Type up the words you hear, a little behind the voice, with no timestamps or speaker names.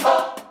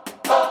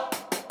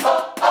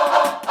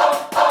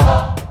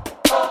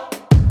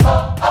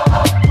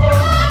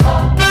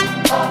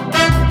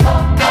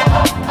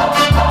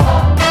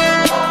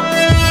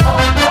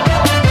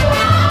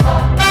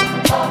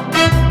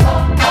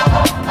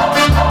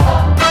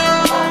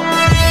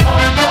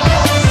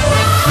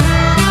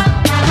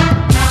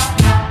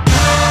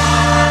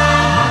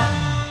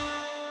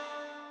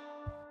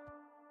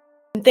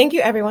Thank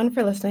you, everyone,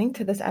 for listening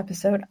to this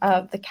episode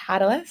of The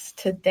Catalyst.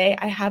 Today,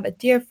 I have a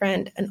dear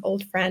friend, an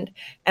old friend,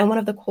 and one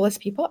of the coolest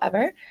people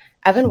ever,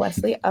 Evan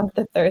Wesley of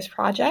the Thirst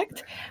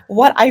Project.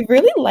 What I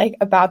really like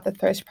about the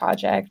Thirst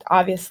Project,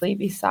 obviously,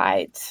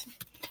 besides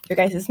your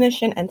guys'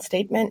 mission and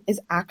statement,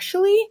 is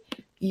actually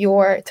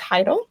your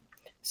title.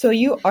 So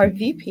you are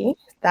VP,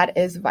 that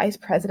is Vice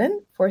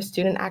President for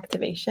Student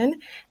Activation.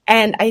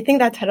 And I think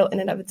that title in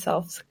and of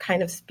itself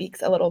kind of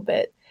speaks a little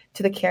bit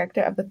to the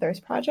character of the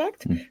Thirst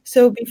Project.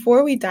 So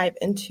before we dive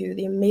into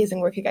the amazing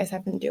work you guys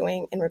have been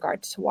doing in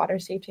regards to water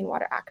safety and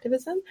water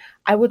activism,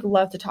 I would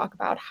love to talk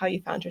about how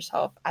you found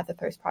yourself at the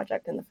Thirst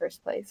Project in the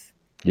first place.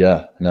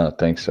 Yeah, no,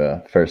 thanks.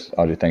 First,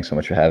 Audrey, thanks so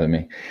much for having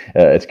me.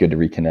 It's good to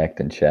reconnect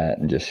and chat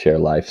and just share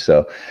life.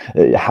 So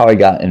how I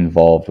got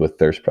involved with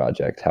Thirst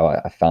Project, how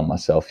I found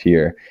myself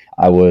here.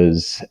 I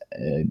was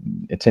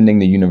attending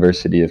the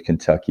University of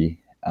Kentucky.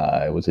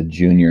 I was a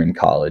junior in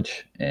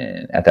college.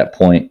 And at that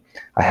point,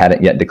 I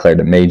hadn't yet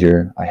declared a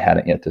major. I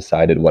hadn't yet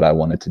decided what I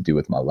wanted to do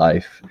with my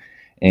life.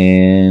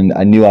 And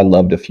I knew I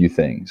loved a few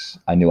things.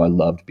 I knew I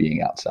loved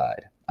being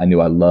outside. I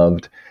knew I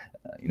loved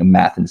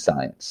math and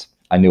science.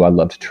 I knew I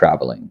loved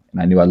traveling,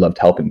 and I knew I loved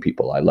helping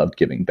people. I loved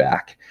giving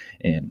back.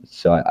 And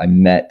so I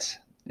met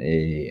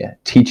a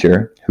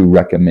teacher who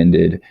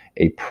recommended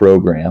a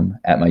program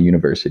at my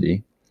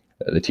university.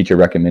 The teacher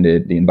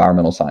recommended the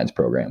environmental science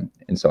program.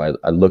 And so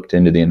I looked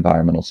into the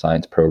environmental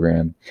science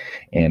program,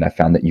 and I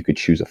found that you could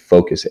choose a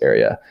focus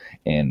area.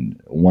 And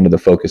one of the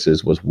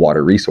focuses was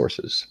water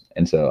resources.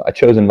 And so I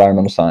chose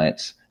environmental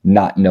science,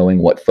 not knowing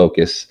what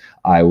focus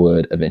I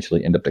would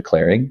eventually end up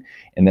declaring.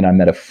 And then I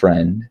met a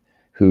friend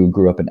who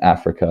grew up in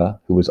Africa,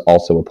 who was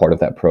also a part of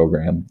that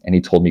program. And he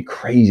told me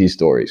crazy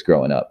stories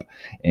growing up.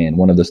 And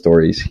one of the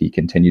stories he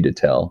continued to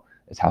tell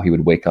is how he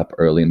would wake up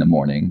early in the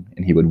morning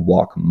and he would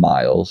walk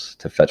miles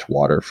to fetch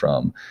water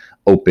from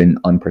open,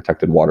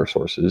 unprotected water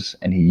sources.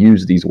 And he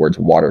used these words,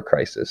 water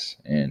crisis.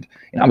 And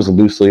I was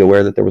loosely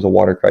aware that there was a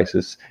water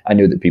crisis. I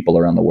knew that people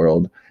around the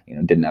world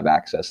didn't have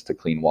access to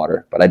clean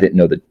water, but I didn't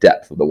know the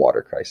depth of the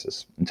water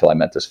crisis until I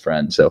met this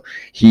friend. So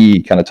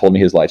he kind of told me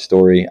his life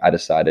story. I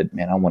decided,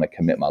 man, I want to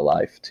commit my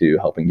life to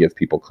helping give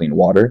people clean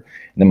water.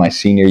 And then my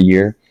senior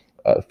year,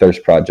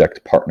 Thirst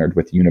Project partnered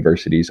with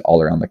universities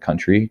all around the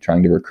country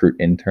trying to recruit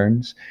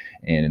interns,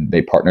 and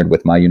they partnered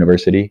with my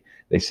university.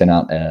 They sent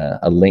out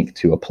a link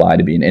to apply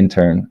to be an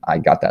intern. I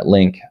got that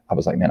link. I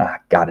was like, man, I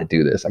got to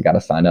do this. I got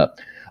to sign up.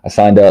 I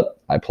signed up.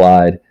 I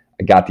applied.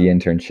 I got the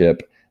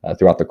internship.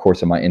 Throughout the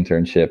course of my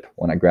internship,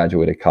 when I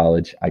graduated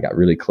college, I got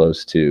really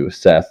close to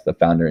Seth, the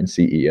founder and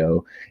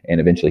CEO, and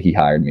eventually he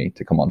hired me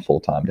to come on full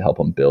time to help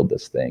him build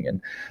this thing,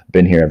 and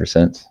been here ever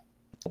since.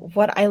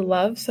 What I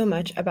love so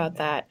much about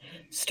that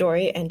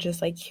story and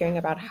just like hearing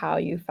about how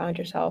you found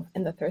yourself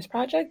in the Thirst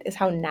Project is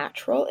how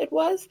natural it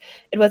was.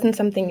 It wasn't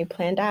something you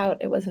planned out.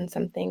 It wasn't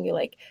something you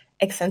like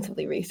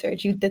extensively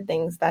researched. You did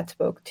things that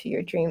spoke to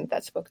your dream,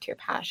 that spoke to your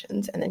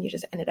passions, and then you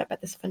just ended up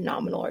at this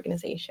phenomenal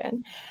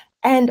organization.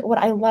 And what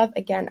I love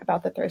again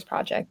about the Thirst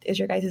Project is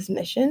your guys'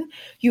 mission.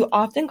 You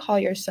often call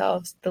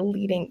yourselves the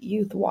leading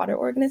youth water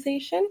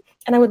organization.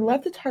 And I would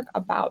love to talk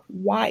about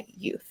why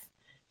youth.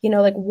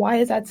 Why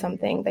is that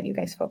something that you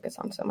guys focus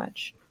on so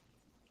much?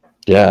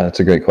 Yeah, that's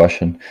a great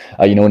question.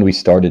 When we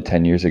started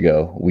 10 years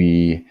ago,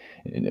 we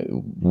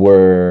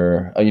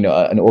were,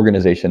 an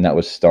organization that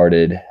was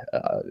started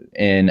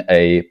in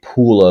a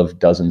pool of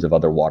dozens of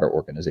other water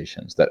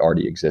organizations that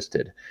already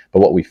existed.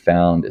 But what we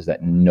found is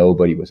that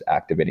nobody was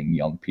activating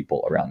young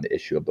people around the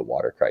issue of the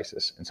water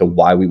crisis. And so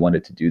why we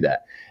wanted to do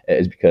that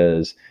is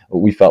because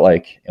we felt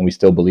like, and we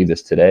still believe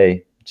this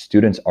today,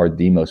 students are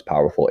the most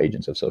powerful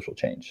agents of social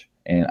change.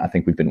 And I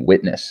think we've been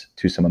witness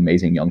to some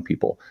amazing young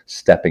people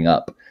stepping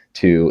up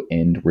to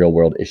end real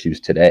world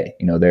issues today.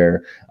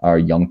 There are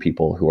young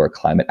people who are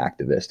climate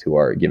activists who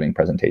are giving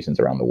presentations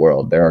around the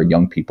world. There are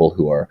young people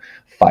who are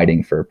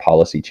fighting for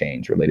policy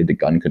change related to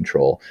gun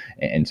control.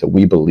 And so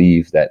we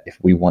believe that if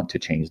we want to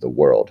change the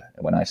world,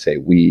 and when I say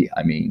we,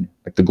 I mean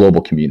like the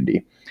global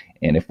community.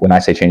 And when I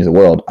say change the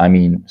world, I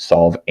mean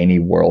solve any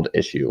world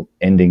issue,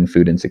 ending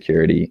food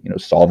insecurity,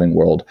 solving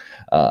world,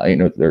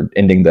 they're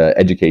ending the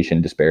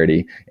education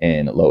disparity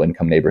in low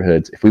income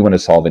neighborhoods. If we want to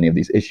solve any of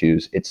these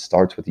issues, it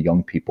starts with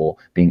young people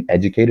being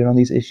educated on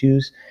these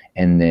issues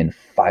and then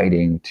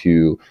fighting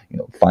to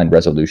find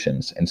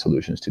resolutions and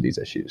solutions to these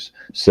issues.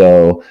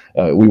 So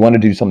we want to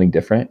do something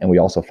different. And we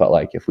also felt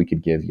like if we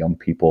could give young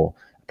people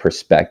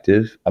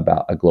perspective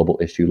about a global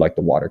issue like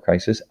the water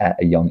crisis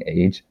at a young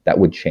age, that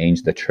would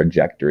change the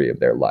trajectory of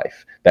their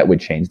life. That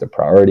would change their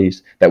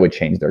priorities, that would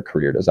change their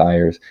career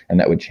desires, and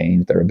that would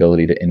change their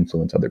ability to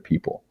influence other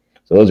people.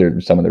 So those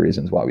are some of the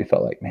reasons why we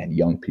felt like, man,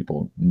 young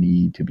people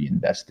need to be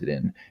invested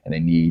in, and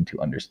they need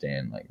to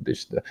understand like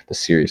this, the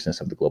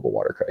seriousness of the global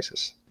water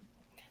crisis.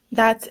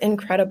 That's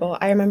incredible.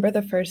 I remember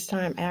the first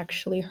time I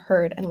actually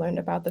heard and learned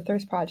about the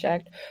Thirst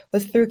Project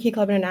was through Key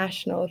Club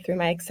International, through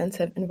my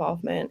extensive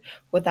involvement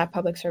with that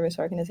public service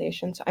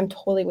organization. So I'm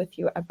totally with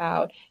you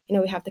about,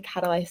 we have to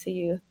catalyze the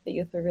youth. The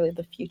youth are really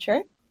the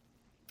future.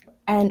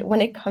 And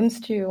when it comes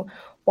to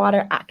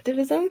water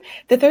activism,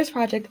 the Thirst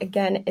Project,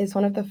 again, is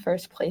one of the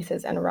first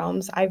places and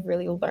realms I've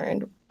really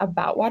learned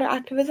about water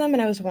activism.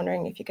 And I was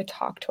wondering if you could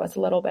talk to us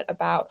a little bit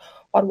about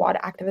what water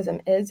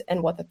activism is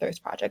and what the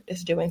Thirst Project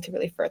is doing to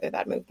really further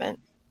that movement.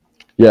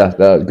 Yeah,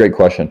 great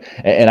question.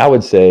 And I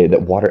would say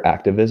that water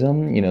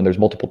activism, there's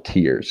multiple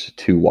tiers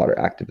to water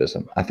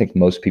activism. I think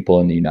most people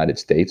in the United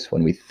States,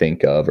 when we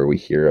think of or we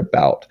hear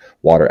about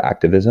water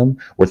activism,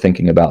 we're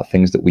thinking about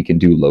things that we can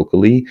do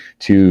locally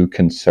to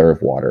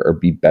conserve water or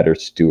be better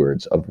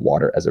stewards of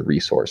water as a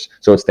resource.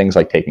 So it's things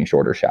like taking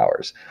shorter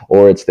showers,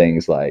 or it's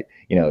things like,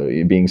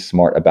 being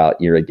smart about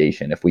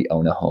irrigation if we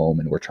own a home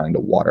and we're trying to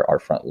water our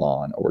front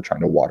lawn, or we're trying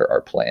to water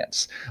our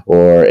plants,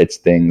 or it's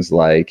things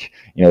like,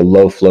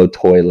 low flow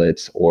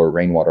toilets or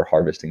rainwater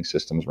harvesting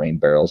systems, rain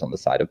barrels on the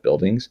side of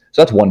buildings.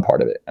 So that's one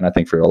part of it. And I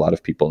think for a lot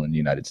of people in the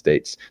United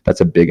States,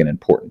 that's a big and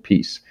important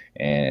piece.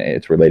 And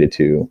it's related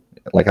to,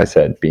 like I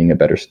said, being a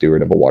better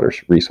steward of a water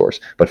resource.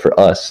 But for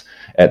us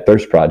at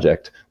Thirst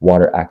Project,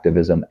 water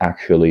activism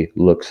actually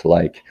looks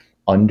like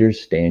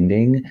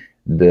understanding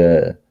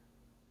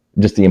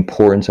just the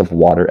importance of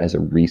water as a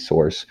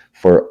resource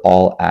for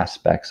all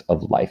aspects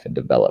of life and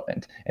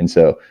development. And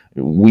so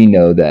we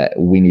know that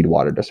we need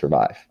water to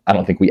survive. I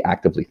don't think we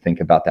actively think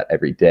about that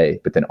every day,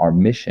 but then our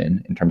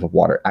mission in terms of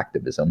water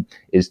activism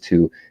is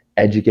to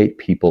educate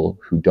people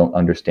who don't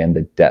understand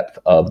the depth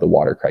of the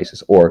water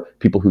crisis, or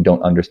people who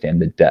don't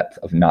understand the depth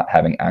of not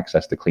having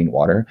access to clean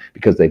water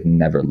because they've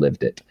never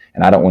lived it.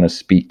 And I don't want to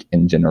speak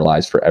and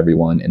generalize for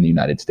everyone in the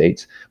United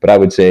States, but I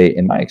would say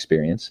in my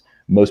experience,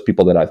 most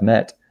people that I've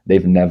met,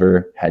 they've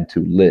never had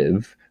to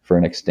live for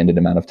an extended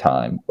amount of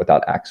time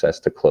without access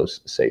to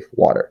close, safe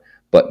water.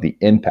 But the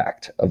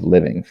impact of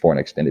living for an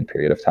extended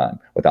period of time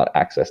without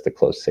access to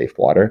close, safe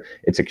water,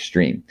 it's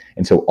extreme.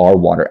 And so our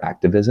water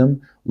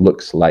activism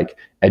looks like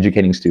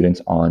educating students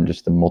on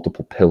just the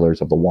multiple pillars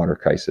of the water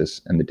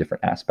crisis and the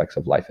different aspects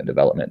of life and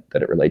development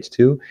that it relates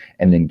to,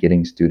 and then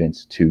getting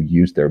students to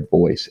use their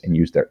voice and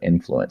use their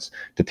influence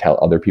to tell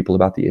other people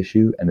about the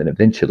issue. And then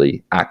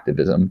eventually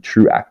activism,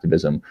 true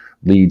activism,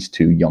 leads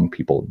to young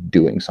people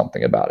doing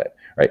something about it,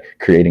 right?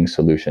 Creating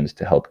solutions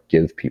to help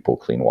give people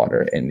clean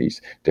water in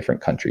these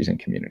different countries and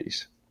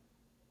communities.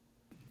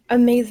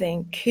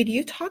 Amazing. Could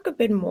you talk a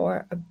bit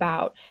more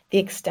about the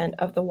extent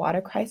of the water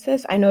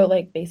crisis? I know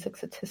basic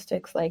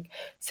statistics,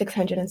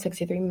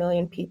 663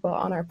 million people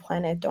on our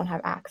planet don't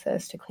have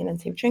access to clean and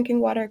safe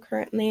drinking water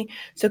currently.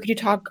 So could you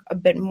talk a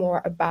bit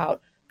more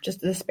about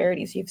just the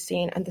disparities you've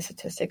seen and the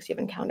statistics you've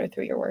encountered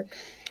through your work?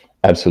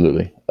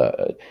 Absolutely.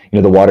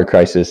 The water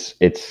crisis,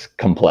 it's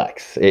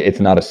complex. It's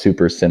not a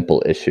super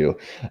simple issue,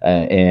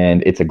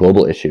 and it's a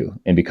global issue.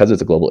 And because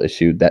it's a global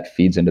issue, that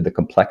feeds into the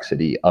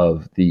complexity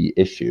of the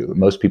issue.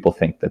 Most people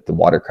think that the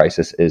water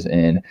crisis is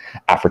in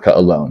Africa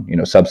alone,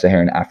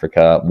 sub-Saharan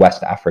Africa,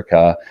 West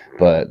Africa,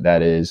 but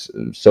that is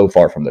so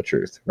far from the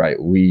truth,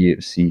 right? We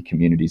see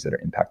communities that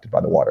are impacted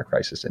by the water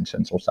crisis in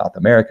Central South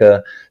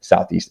America,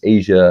 Southeast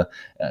Asia,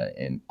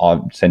 in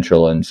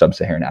Central and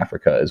Sub-Saharan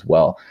Africa as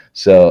well.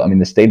 So,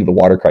 the state of the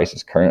water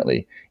crisis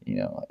currently,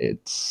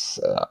 it's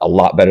a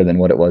lot better than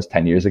what it was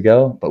 10 years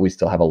ago, but we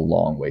still have a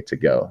long way to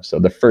go. So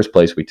the first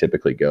place we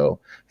typically go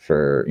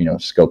for,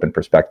 scope and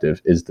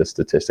perspective is the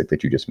statistic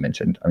that you just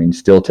mentioned.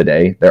 Still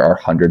today, there are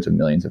hundreds of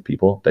millions of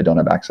people that don't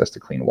have access to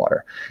clean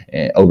water,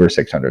 over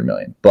 600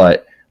 million.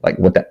 But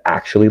what that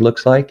actually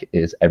looks like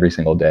is every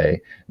single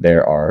day,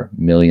 there are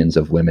millions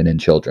of women and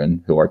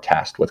children who are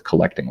tasked with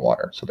collecting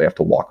water. So they have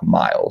to walk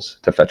miles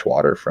to fetch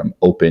water from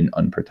open,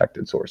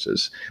 unprotected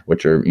sources,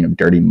 which are,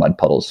 dirty mud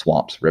puddles,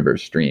 swamps,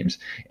 rivers, streams.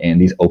 And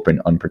these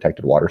open,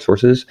 unprotected water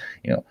sources,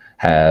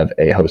 have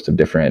a host of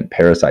different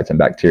parasites and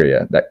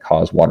bacteria that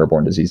cause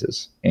waterborne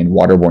diseases. And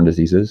waterborne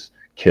diseases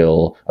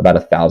kill about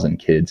 1,000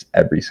 kids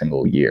every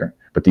single year.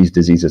 But these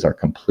diseases are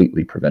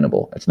completely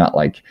preventable. It's not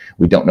like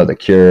we don't know the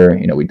cure,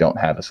 we don't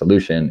have a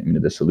solution.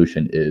 The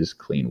solution is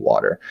clean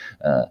water.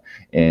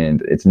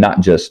 And it's not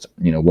just,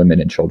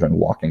 women and children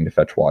walking to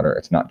fetch water.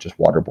 It's not just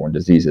waterborne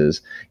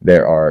diseases.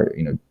 There are,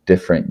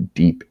 different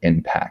deep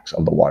impacts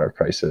of the water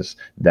crisis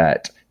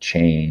that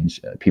change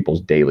people's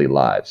daily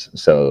lives.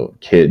 So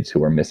kids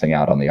who are missing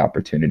out on the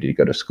opportunity to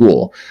go to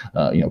school,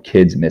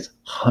 kids miss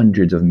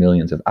hundreds of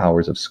millions of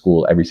hours of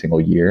school every single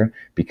year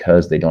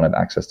because they don't have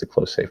access to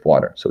close, safe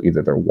water. So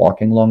either they're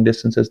walking long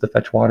distances to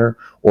fetch water,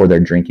 or they're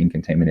drinking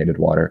contaminated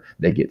water,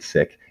 they get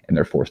sick, and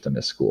they're forced to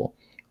miss school.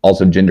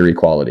 Also, gender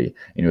equality,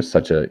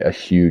 such a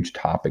huge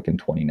topic in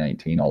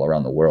 2019 all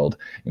around the world.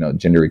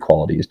 Gender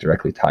equality is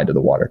directly tied to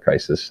the water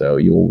crisis. So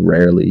you will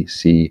rarely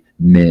see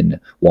men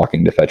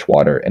walking to fetch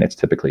water, and it's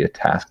typically a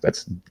task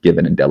that's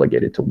given and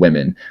delegated to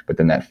women, but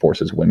then that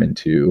forces women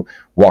to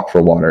walk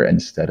for water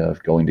instead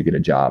of going to get a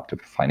job to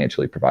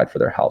financially provide for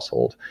their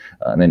household.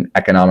 And then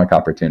economic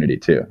opportunity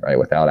too, right?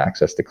 Without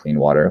access to clean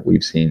water,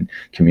 we've seen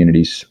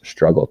communities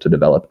struggle to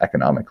develop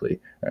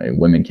economically. Right?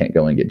 Women can't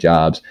go and get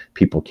jobs.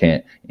 People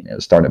can't,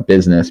 start start a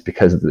business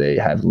because they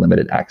have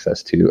limited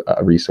access to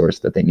a resource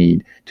that they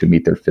need to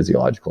meet their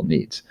physiological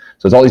needs.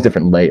 So there's all these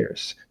different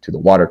layers to the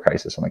water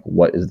crisis. I'm like,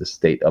 what is the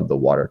state of the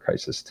water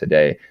crisis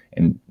today?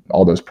 And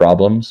all those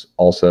problems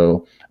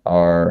also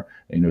are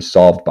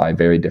solved by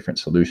very different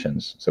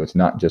solutions. So it's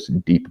not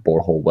just deep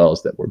borehole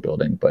wells that we're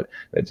building, but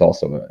it's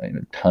also a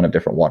ton of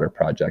different water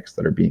projects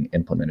that are being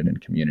implemented in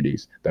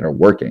communities that are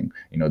working,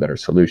 that are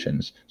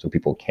solutions so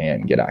people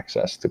can get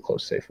access to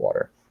close, safe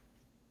water.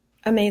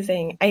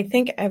 Amazing. I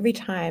think every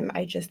time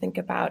I just think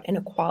about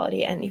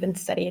inequality and even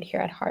study it here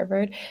at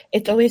Harvard,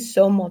 it's always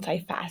so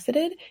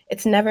multifaceted.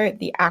 It's never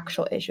the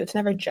actual issue. It's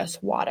never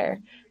just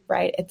water,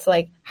 right? It's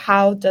like,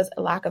 how does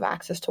a lack of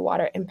access to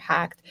water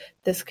impact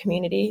this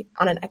community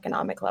on an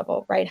economic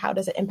level, right? How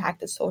does it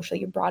impact it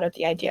socially? You brought up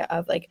the idea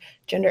of like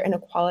gender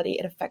inequality.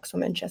 It affects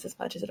women just as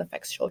much as it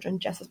affects children,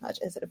 just as much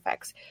as it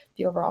affects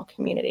the overall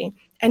community.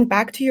 And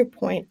back to your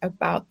point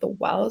about the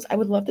wells, I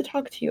would love to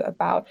talk to you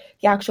about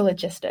the actual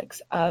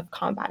logistics of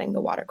combating the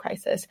water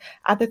crisis.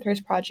 At the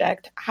Thirst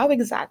Project, how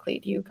exactly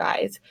do you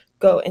guys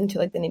go into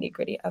like the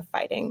nitty-gritty of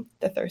fighting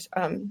the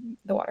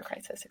water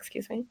crisis,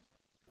 excuse me?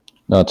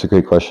 No, it's a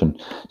great question.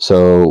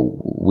 So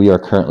we are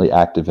currently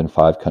active in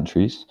 5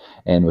 countries,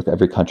 and with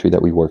every country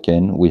that we work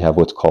in, we have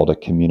what's called a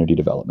community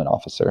development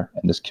officer.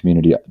 And this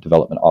community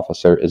development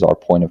officer is our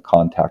point of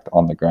contact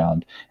on the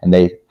ground, and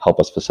they help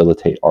us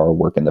facilitate our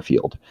work in the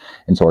field.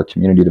 And so our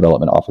community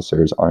development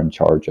officers are in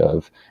charge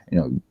of,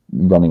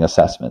 running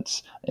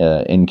assessments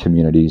in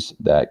communities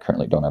that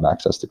currently don't have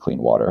access to clean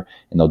water.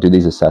 And they'll do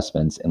these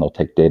assessments and they'll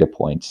take data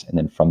points. And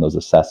then from those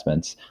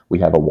assessments, we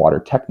have a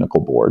water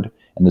technical board.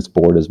 And this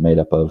board is made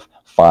up of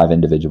 5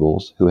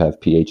 individuals who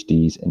have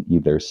PhDs in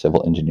either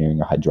civil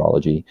engineering or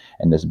hydrology.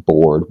 And this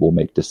board will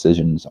make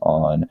decisions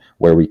on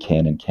where we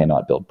can and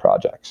cannot build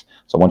projects.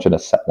 So once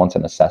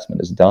an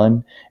assessment is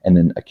done, and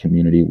then a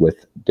community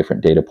with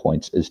different data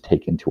points is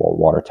taken to our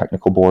water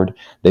technical board,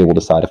 they will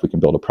decide if we can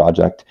build a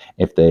project.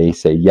 If they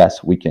say,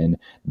 yes, we can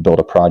build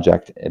a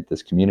project at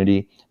this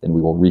community, then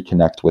we will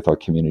reconnect with our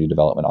community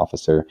development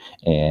officer.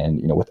 And,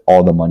 with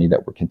all the money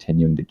that we're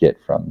continuing to get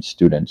from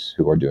students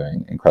who are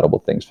doing incredible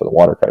things for the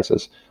water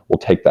crisis, we'll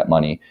take that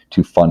money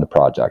to fund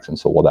projects. And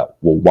so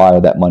we'll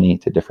wire that money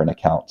to different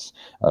accounts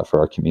for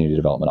our community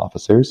development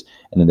officers.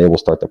 And then they will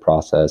start the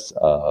process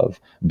of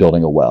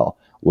building a well,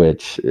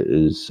 which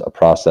is a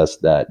process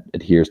that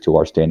adheres to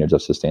our standards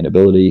of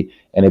sustainability.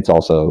 And it's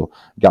also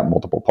got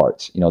multiple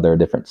parts. There are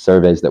different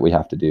surveys that we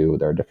have to do.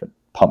 There are different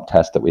pump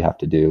tests that we have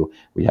to do.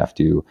 We have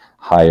to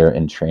hire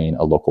and train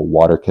a local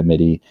water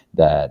committee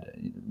that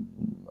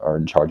are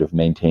in charge of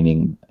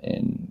maintaining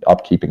and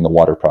upkeeping the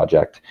water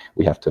project.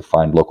 We have to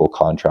find local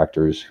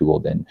contractors who will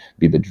then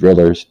be the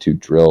drillers to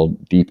drill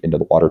deep into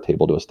the water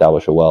table to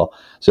establish a well.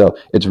 So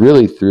it's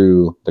really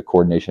through the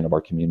coordination of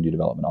our community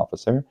development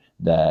officer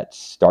that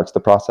starts the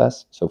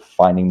process. So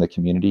finding the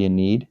community in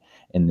need,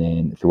 and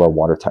then through our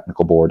water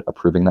technical board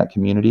approving that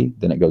community,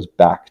 then it goes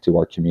back to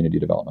our community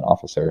development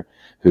officer,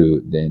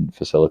 who then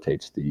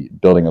facilitates the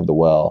building of the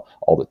well,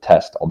 all the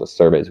tests, all the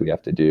surveys we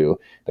have to do,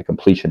 the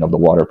completion of the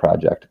water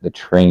project, the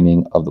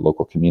training of the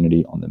local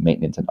community on the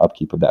maintenance and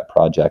upkeep of that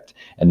project,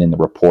 and then the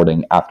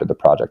reporting after the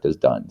project is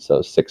done.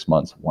 So 6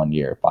 months, 1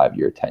 year, 5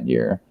 year,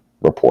 10-year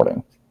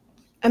reporting.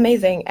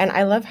 Amazing. And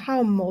I love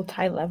how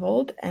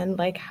multi-leveled and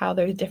like how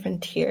there's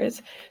different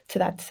tiers to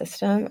that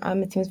system.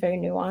 It seems very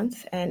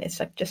nuanced, and it's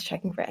like just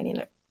checking for any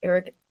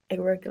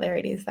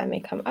irregularities that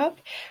may come up.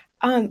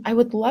 I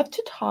would love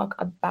to talk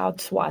about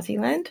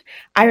Swaziland.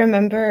 I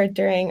remember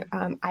during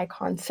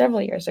ICON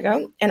several years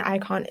ago, and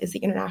ICON is the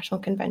International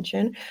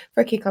Convention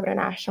for Key Club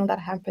International that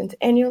happens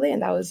annually,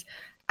 and that was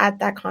at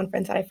that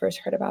conference that I first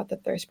heard about the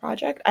Thirst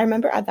Project. I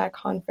remember at that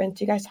conference,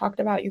 you guys talked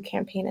about your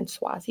campaign in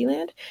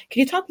Swaziland. Could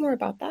you talk more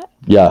about that?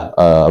 Yeah,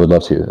 I would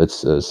love to.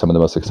 It's some of the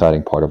most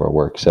exciting part of our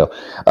work. So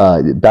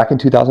back in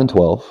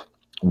 2012,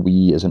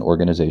 we as an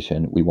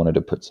organization, we wanted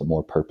to put some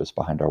more purpose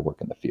behind our work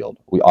in the field.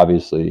 We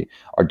obviously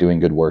are doing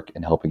good work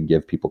in helping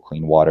give people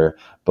clean water,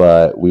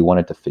 but we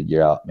wanted to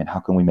figure out, how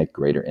can we make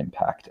greater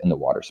impact in the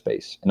water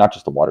space? And not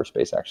just the water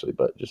space, actually,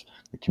 but just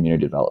the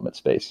community development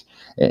space.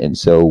 And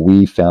so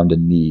we found a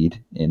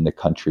need in the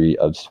country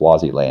of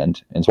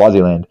Swaziland. And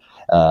Swaziland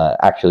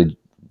actually,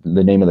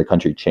 the name of the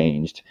country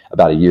changed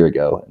about a year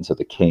ago. And so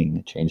the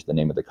king changed the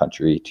name of the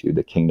country to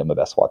the Kingdom of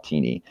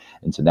Eswatini.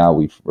 And so now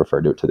we've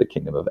referred to it to the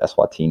Kingdom of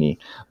Eswatini,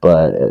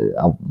 but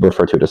I'll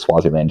refer to it as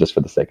Swaziland just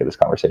for the sake of this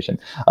conversation.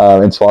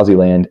 In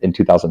Swaziland in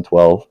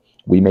 2012,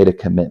 we made a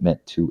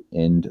commitment to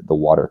end the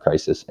water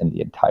crisis in the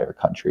entire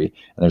country.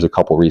 And there's a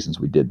couple reasons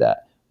we did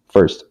that.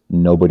 First,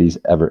 nobody's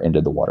ever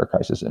ended the water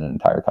crisis in an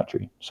entire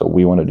country. So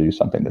we want to do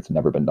something that's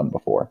never been done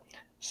before.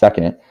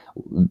 Second,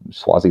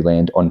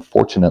 Swaziland,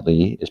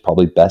 unfortunately, is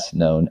probably best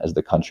known as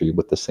the country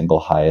with the single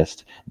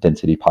highest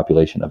density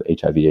population of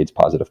HIV/AIDS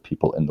positive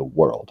people in the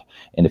world.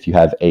 And if you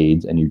have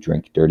AIDS and you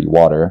drink dirty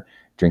water,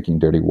 drinking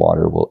dirty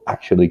water will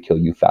actually kill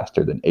you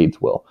faster than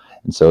AIDS will.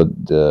 And so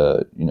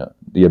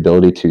the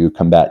ability to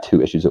combat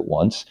two issues at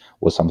once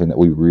was something that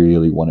we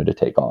really wanted to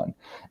take on.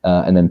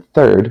 And then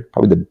third,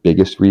 probably the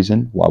biggest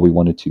reason why we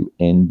wanted to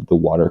end the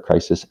water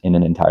crisis in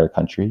an entire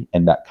country,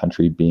 and that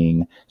country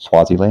being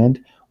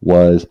Swaziland,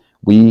 was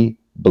we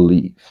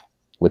believe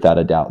without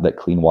a doubt that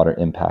clean water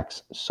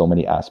impacts so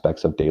many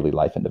aspects of daily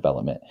life and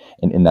development.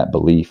 And in that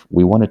belief,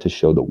 we wanted to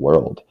show the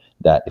world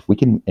that if we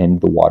can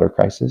end the water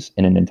crisis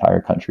in an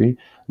entire country,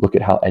 look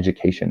at how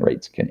education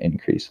rates can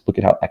increase. Look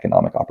at how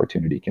economic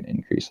opportunity can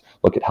increase.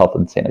 Look at health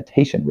and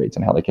sanitation rates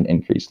and how they can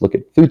increase. Look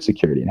at food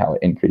security and how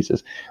it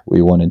increases.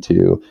 We wanted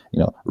to,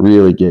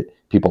 really get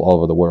people all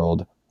over the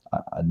world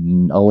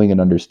knowing and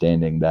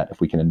understanding that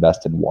if we can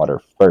invest in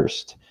water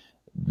first,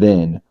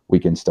 then we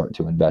can start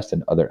to invest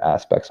in other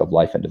aspects of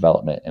life and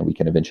development, and we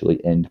can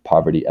eventually end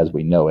poverty as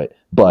we know it.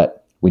 But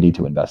we need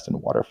to invest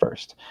in water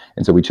first.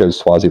 And so we chose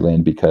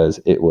Swaziland because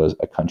it was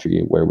a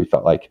country where we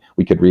felt like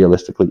we could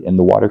realistically end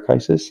the water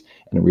crisis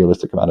in a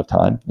realistic amount of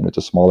time. And it's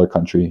a smaller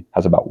country,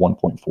 has about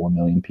 1.4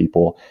 million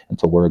people. And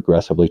so we're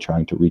aggressively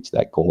trying to reach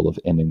that goal of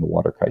ending the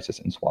water crisis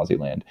in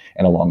Swaziland.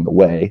 And along the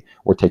way,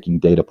 we're taking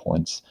data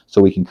points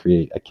so we can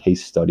create a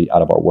case study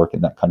out of our work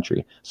in that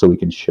country. So we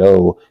can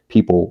show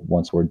people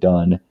once we're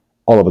done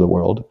all over the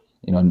world,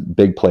 and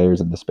big players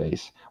in the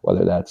space,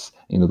 whether that's,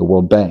 the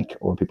World Bank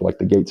or people like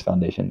the Gates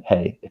Foundation.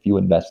 Hey, if you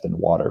invest in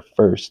water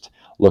first,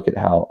 look at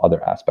how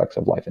other aspects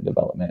of life and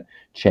development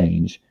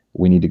change.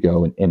 We need to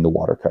go and end the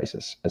water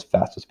crisis as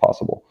fast as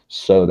possible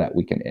so that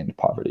we can end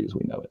poverty as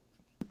we know it.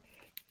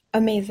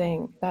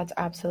 Amazing. That's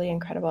absolutely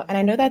incredible. And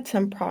I know that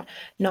some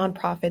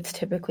nonprofits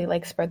typically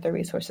spread their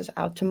resources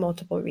out to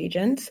multiple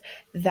regions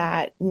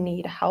that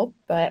need help.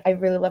 But I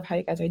really love how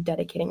you guys are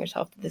dedicating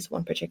yourself to this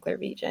one particular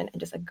region and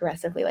just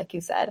aggressively, like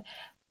you said,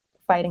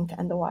 fighting to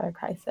end the water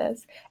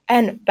crisis.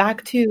 And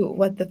back to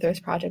what the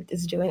Thirst Project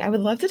is doing, I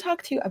would love to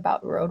talk to you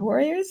about road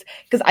warriors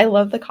because I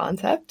love the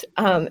concept.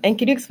 And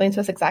could you explain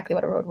to us exactly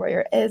what a road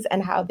warrior is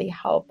and how they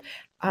help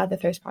the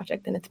Thirst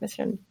Project in its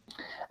mission?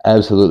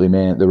 Absolutely,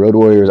 man. The road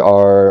warriors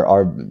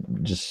are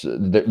just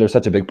they're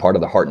such a big part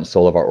of the heart and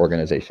soul of our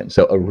organization.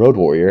 So a road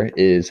warrior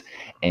is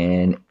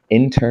an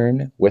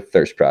intern with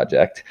Thirst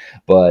Project,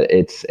 but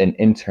it's an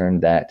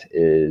intern that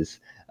is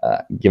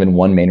given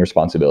one main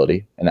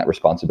responsibility, and that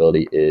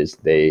responsibility is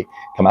they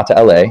come out to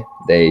LA,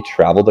 they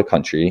travel the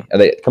country, and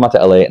they come out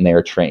to LA and they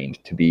are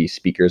trained to be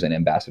speakers and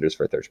ambassadors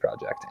for Thirst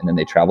Project. And then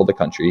they travel the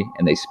country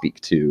and they speak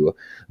to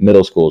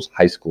middle schools,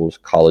 high schools,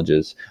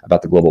 colleges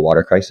about the global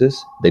water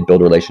crisis. They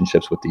build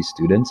relationships with these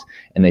students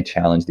and they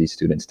challenge these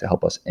students to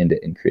help us end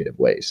it in creative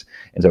ways.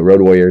 And so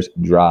road warriors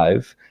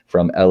drive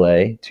from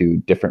LA to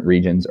different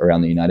regions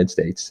around the United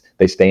States.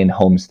 They stay in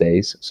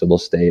homestays, so they'll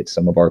stay at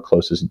some of our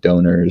closest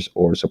donors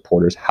or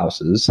supporters'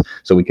 houses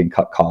so we can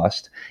cut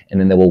cost.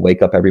 And then they will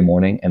wake up every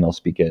morning and they'll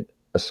speak at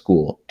a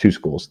school, 2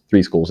 schools,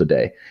 3 schools a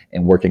day,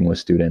 and working with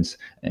students.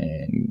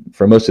 And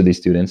for most of these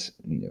students,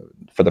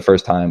 for the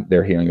first time,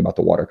 they're hearing about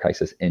the water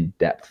crisis in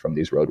depth from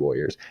these road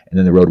warriors. And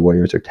then the road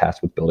warriors are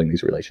tasked with building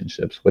these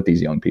relationships with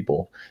these young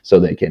people so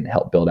they can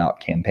help build out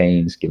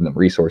campaigns, give them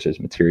resources,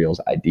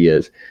 materials,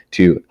 ideas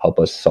to help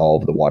us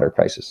solve the water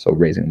crisis. So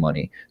raising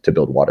money to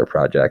build water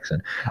projects.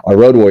 And our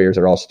road warriors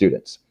are all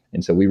students.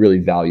 And so we really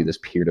value this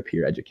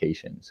peer-to-peer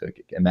education. So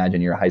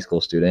imagine you're a high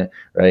school student,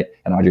 right?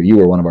 And Audrey, you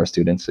were one of our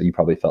students, so you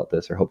probably felt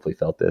this or hopefully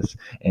felt this.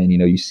 And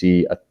you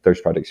see a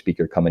Thirst Project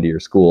speaker come into your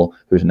school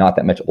who's not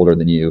that much older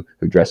than you,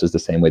 who dresses the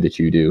same way that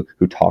you do,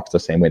 who talks the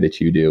same way that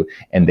you do,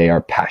 and they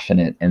are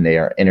passionate and they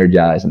are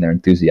energized and they're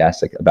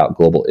enthusiastic about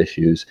global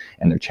issues,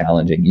 and they're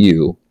challenging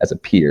you as a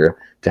peer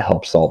to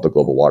help solve the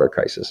global water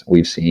crisis.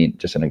 We've seen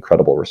just an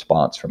incredible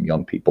response from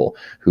young people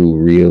who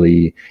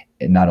really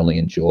not only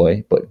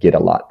enjoy, but get a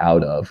lot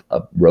out of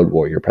a road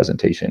warrior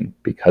presentation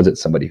because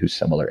it's somebody who's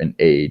similar in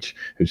age,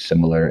 who's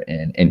similar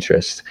in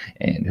interest,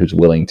 and who's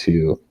willing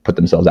to put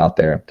themselves out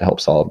there to help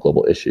solve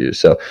global issues.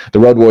 So the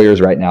road warriors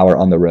right now are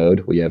on the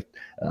road. We have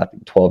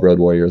 12 road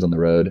warriors on the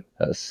road,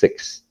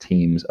 6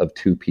 teams of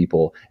 2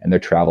 people, and they're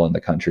traveling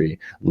the country,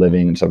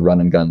 living a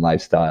run and gun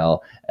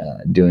lifestyle,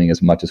 doing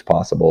as much as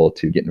possible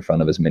to get in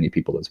front of as many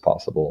people as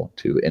possible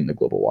to end the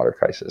global water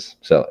crisis.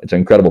 So it's an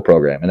incredible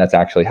program. And that's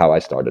actually how I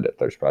started at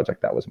Thirst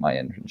Project. That was my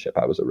internship.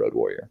 I was a road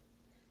warrior.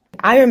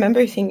 I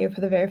remember seeing you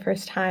for the very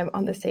first time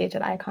on the stage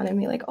at Icon and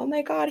being like, oh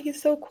my God,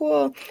 he's so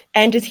cool.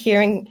 And just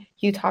hearing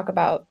you talk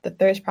about the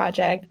Thirst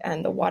Project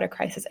and the water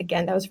crisis,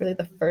 again, that was really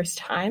the first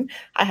time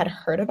I had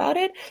heard about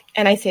it.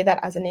 And I say that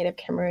as a native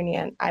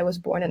Cameroonian. I was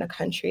born in a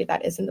country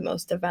that isn't the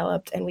most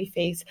developed, and we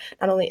face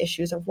not only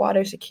issues of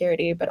water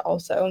security, but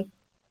also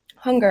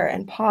hunger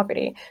and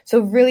poverty. So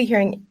really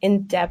hearing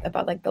in depth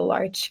about the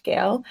large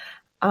scale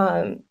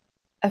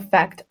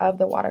effect of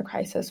the water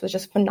crisis was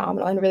just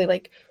phenomenal and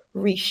really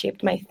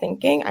reshaped my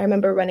thinking. I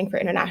remember running for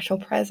international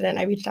president.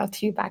 I reached out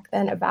to you back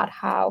then about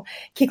how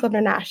Key Club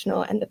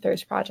International and the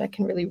Thirst Project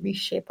can really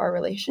reshape our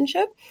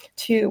relationship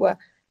to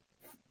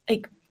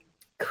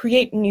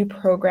create new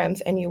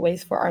programs and new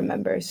ways for our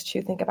members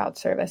to think about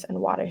service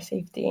and water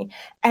safety.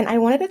 And I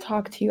wanted to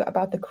talk to you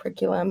about the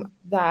curriculum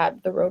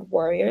that the Road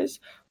Warriors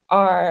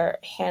are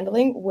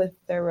handling with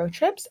their road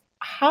trips.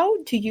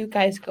 how do you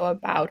guys go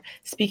about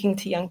speaking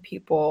to young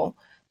people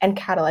and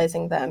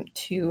catalyzing them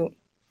to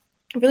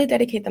really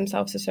dedicate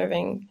themselves to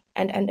serving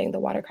and ending the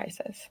water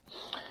crisis?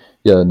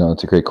 Yeah, no,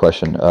 it's a great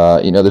question.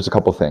 There's a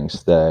couple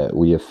things that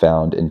we have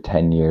found in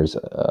 10 years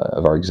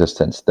of our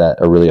existence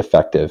that are really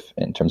effective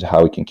in terms of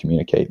how we can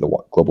communicate the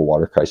global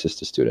water crisis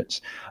to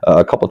students.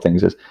 A couple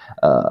things is,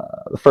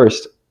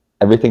 first,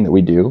 everything that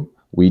we do,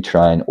 we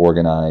try and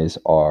organize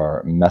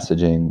our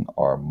messaging,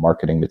 our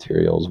marketing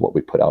materials, what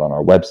we put out on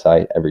our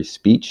website, every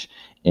speech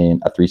in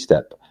a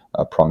three-step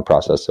prong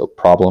process. So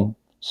problem,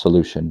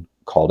 solution,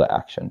 call to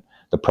action.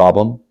 The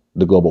problem,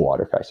 the global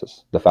water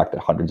crisis, the fact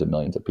that hundreds of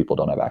millions of people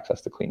don't have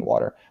access to clean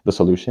water. The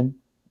solution,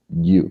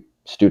 you,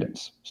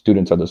 students.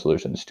 Students are the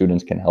solution.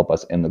 Students can help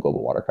us end the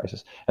global water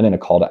crisis. And then a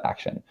call to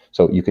action.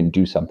 So you can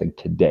do something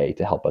today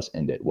to help us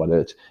end it, whether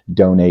it's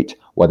donate,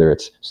 whether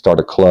it's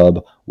start a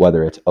club,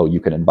 whether it's, you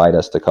can invite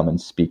us to come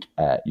and speak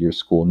at your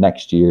school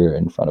next year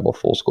in front of a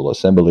full school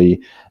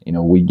assembly.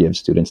 We give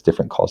students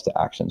different calls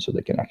to action so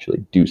they can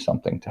actually do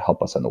something to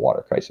help us in the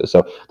water crisis.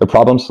 So the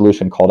problem,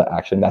 solution, call to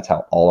action, that's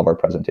how all of our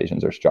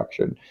presentations are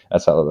structured.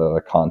 That's how the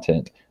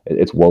content,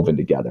 it's woven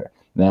together.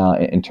 Now,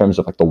 in terms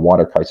of like the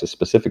water crisis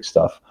specific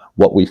stuff,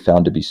 what we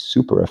found to be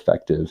super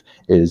effective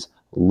is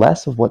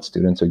less of what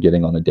students are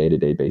getting on a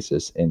day-to-day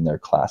basis in their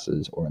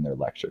classes or in their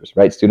lectures,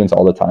 right? Students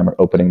all the time are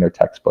opening their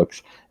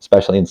textbooks,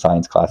 especially in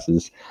science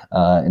classes,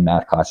 in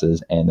math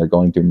classes, and they're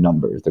going through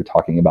numbers. They're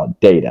talking about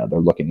data. They're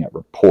looking at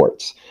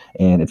reports,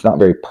 and it's not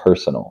very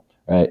personal.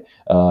 Right.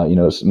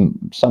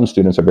 Some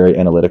students are very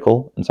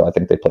analytical. And so I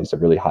think they place a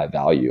really high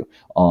value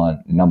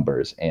on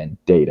numbers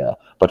and data.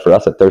 But for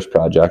us at Thirst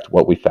Project,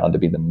 what we found to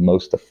be the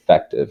most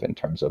effective in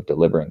terms of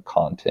delivering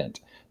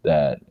content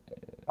that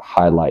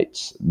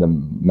highlights the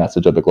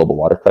message of the global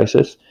water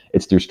crisis,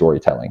 it's through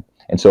storytelling.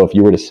 And so if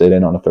you were to sit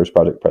in on a Thirst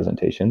Project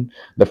presentation,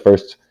 the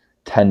first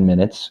 10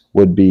 minutes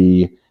would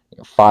be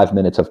 5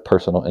 minutes of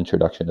personal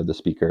introduction of the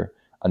speaker,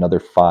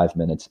 another 5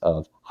 minutes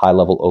of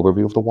high-level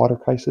overview of the water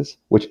crisis,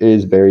 which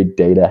is very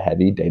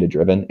data-heavy,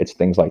 data-driven. It's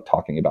things like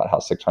talking about how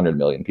 600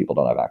 million people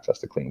don't have access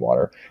to clean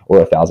water, or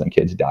 1,000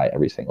 kids die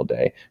every single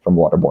day from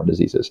waterborne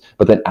diseases.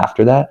 But then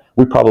after that,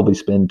 we probably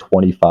spend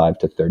 25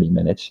 to 30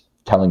 minutes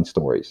telling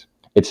stories.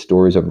 It's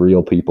stories of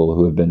real people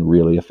who have been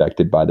really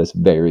affected by this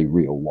very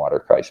real water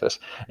crisis.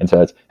 And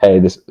so it's, hey,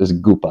 this is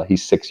Gupa.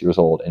 He's 6 years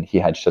old and he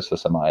had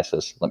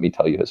schistosomiasis. Let me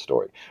tell you his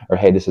story. Or,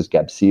 hey, this is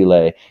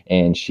Gabsile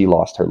and she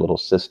lost her little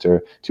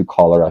sister to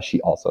cholera.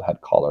 She also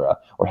had cholera.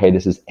 Or, hey,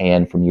 this is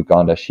Anne from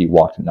Uganda. She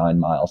walked 9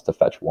 miles to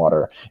fetch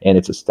water. And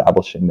it's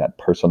establishing that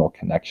personal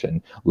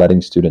connection,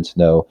 letting students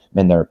know,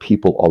 man, there are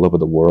people all over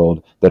the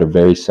world that are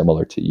very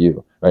similar to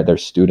you, right? They're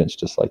students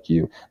just like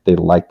you. They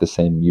like the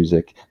same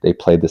music. They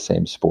play the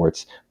same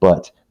sports,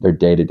 but their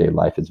day-to-day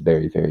life is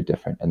very, very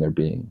different, and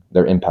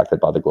they're impacted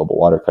by the global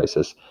water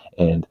crisis,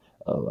 and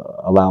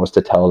allow us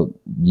to tell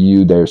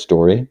you their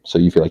story so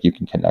you feel like you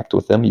can connect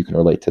with them, you can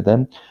relate to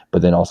them,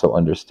 but then also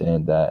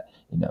understand that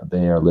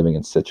they are living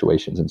in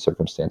situations and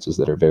circumstances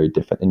that are very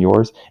different than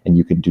yours, and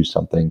you can do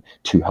something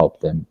to help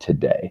them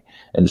today.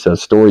 And so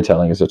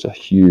storytelling is such a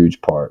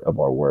huge part of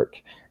our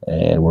work,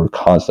 and we're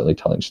constantly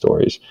telling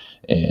stories,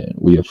 and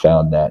we have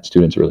found that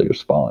students really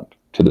respond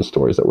to the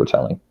stories that we're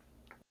telling.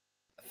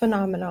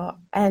 Phenomenal.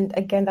 And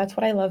again, that's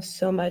what I love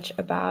so much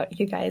about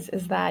you guys,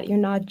 is that you're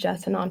not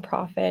just a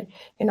nonprofit.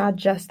 You're not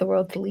just the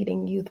world's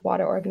leading youth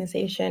water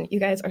organization.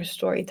 You guys are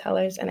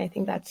storytellers. And I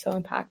think that's so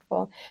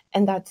impactful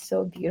and that's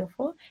so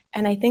beautiful.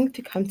 And I think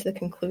to come to the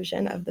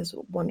conclusion of this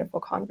wonderful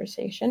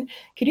conversation,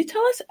 could you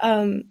tell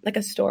us like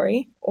a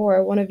story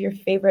or one of your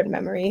favorite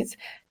memories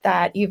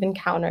that you've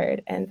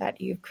encountered and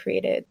that you've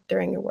created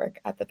during your work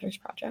at the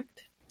Thirst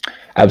Project?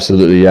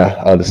 Absolutely,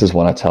 yeah. This is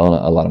one I tell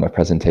in a lot of my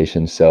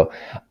presentations. So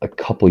a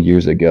couple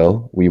years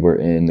ago, we were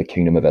in the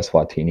Kingdom of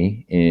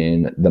Eswatini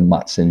in the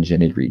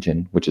Matsenjini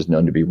region, which is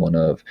known to be one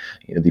of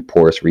the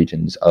poorest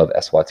regions of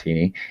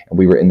Eswatini. And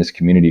we were in this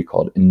community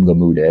called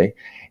Ngamude,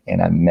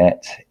 and I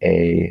met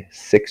a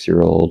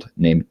 6-year-old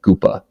named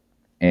Gupa.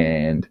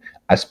 And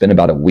I spent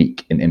about a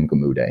week in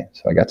Ngamude.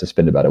 So I got to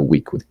spend about a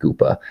week with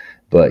Gupa,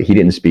 but he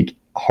didn't speak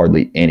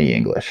hardly any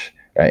English.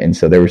 Right? And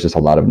so there was just a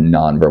lot of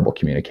nonverbal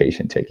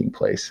communication taking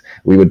place.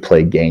 We would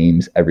play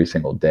games every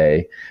single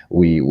day.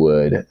 We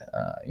would,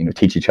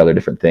 teach each other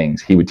different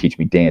things. He would teach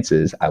me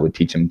dances. I would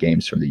teach him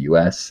games from the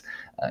U.S.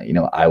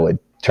 I would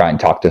try and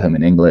talk to him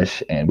in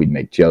English, and we'd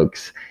make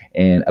jokes.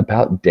 And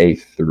about day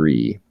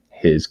 3,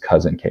 his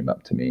cousin came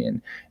up to me,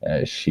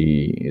 and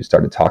she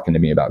started talking to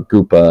me about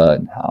Gupa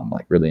and how I'm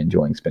like really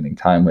enjoying spending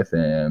time with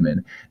him.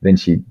 And then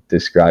she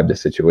described a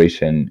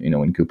situation,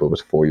 when Gupa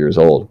was 4 years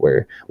old,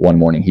 where one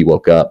morning he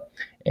woke up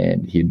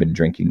and he'd been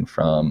drinking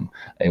from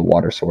a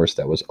water source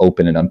that was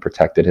open and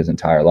unprotected his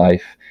entire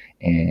life.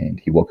 And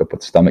he woke up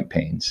with stomach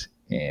pains,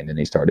 and then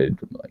he started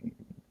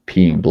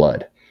peeing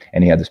blood.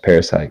 And he had this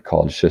parasite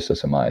called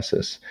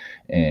schistosomiasis.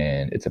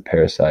 And it's a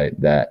parasite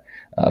that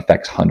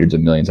affects hundreds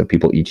of millions of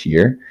people each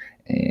year.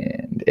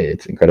 And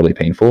it's incredibly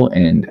painful.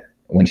 And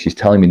when she's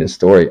telling me this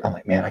story, I'm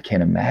like, man, I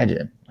can't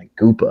imagine. Like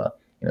Gupa,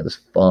 this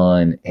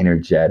fun,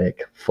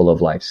 energetic, full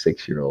of life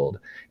 6-year-old,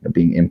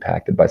 being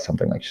impacted by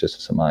something like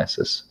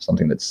schistosomiasis,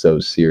 something that's so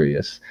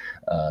serious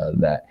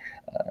that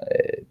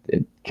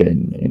it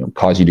can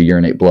cause you to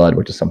urinate blood,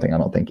 which is something I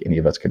don't think any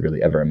of us could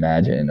really ever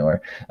imagine,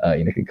 or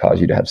could cause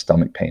you to have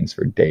stomach pains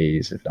for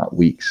days, if not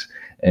weeks.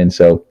 And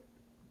so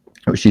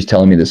she's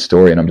telling me this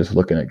story, and I'm just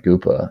looking at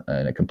Gupa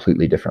in a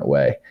completely different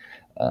way.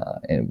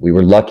 And we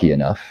were lucky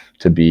enough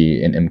to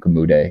be in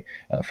Imgamude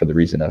for the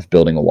reason of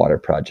building a water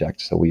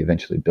project. So we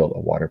eventually built a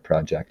water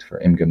project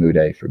for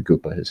Imgamude, for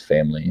Gupa, his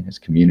family, and his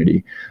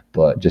community.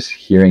 But just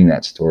hearing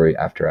that story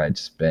after I'd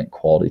spent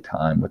quality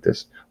time with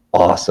this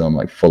awesome,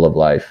 like full of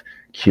life,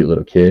 cute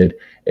little kid,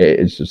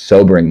 it's a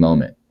sobering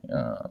moment.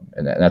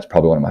 And that's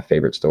probably one of my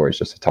favorite stories,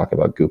 just to talk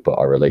about Gupa,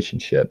 our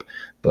relationship,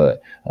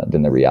 but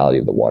then the reality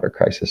of the water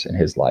crisis in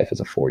his life as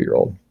a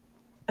 4-year-old.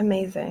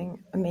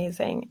 Amazing,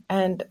 amazing.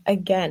 And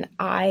again,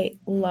 I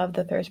love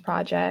the Thirst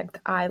Project.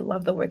 I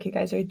love the work you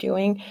guys are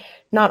doing,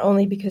 not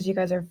only because you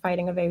guys are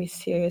fighting a very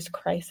serious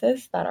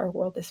crisis that our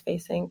world is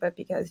facing, but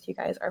because you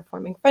guys are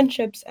forming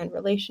friendships and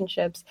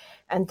relationships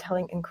and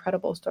telling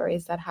incredible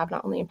stories that have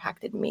not only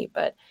impacted me,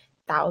 but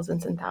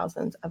thousands and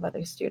thousands of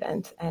other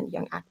students and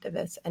young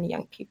activists and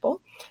young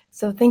people.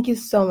 So thank you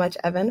so much,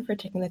 Evan, for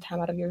taking the time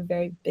out of your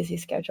very busy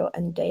schedule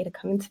and day to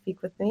come and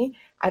speak with me.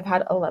 I've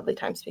had a lovely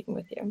time speaking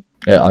with you.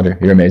 Yeah, Audrey,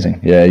 you're amazing.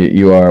 Yeah,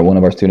 you are one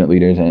of our student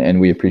leaders, and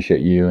we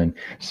appreciate you in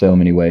so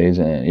many ways.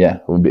 And yeah,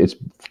 it's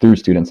through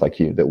students like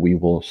you that we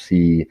will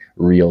see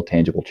real,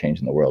 tangible change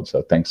in the world.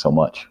 So thanks so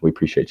much. We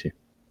appreciate you.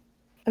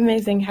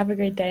 Amazing. Have a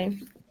great day.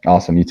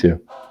 Awesome. You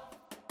too.